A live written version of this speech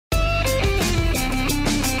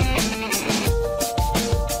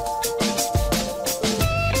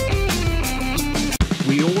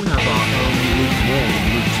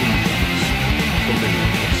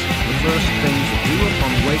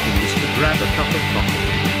cup of coffee.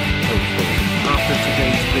 Hopefully, after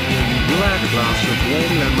today's video you will add a glass of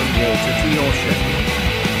warm lemon water to your schedule.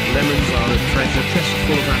 Lemons are a treasure chest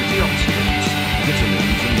full of antioxidants,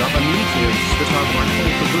 vitamins and other nutrients that are vital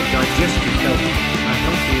for good digestive health, a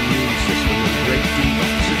healthy immune system and great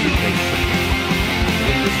detoxification.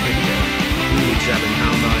 In this video, we'll examine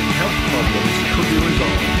how 9 health problems could be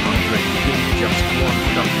resolved by drinking just 1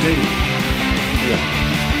 cup daily. 1.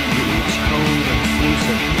 Relieves cold and flu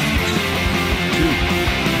symptoms. 2.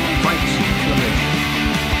 Fights inflammation.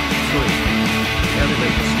 3.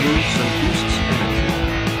 Elevates moods and boosts energy.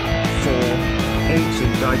 4. Aids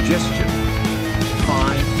in digestion.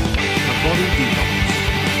 5. A body detox.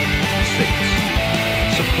 6.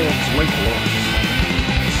 Supports weight loss.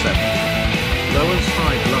 7. Lowers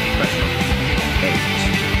high blood pressure.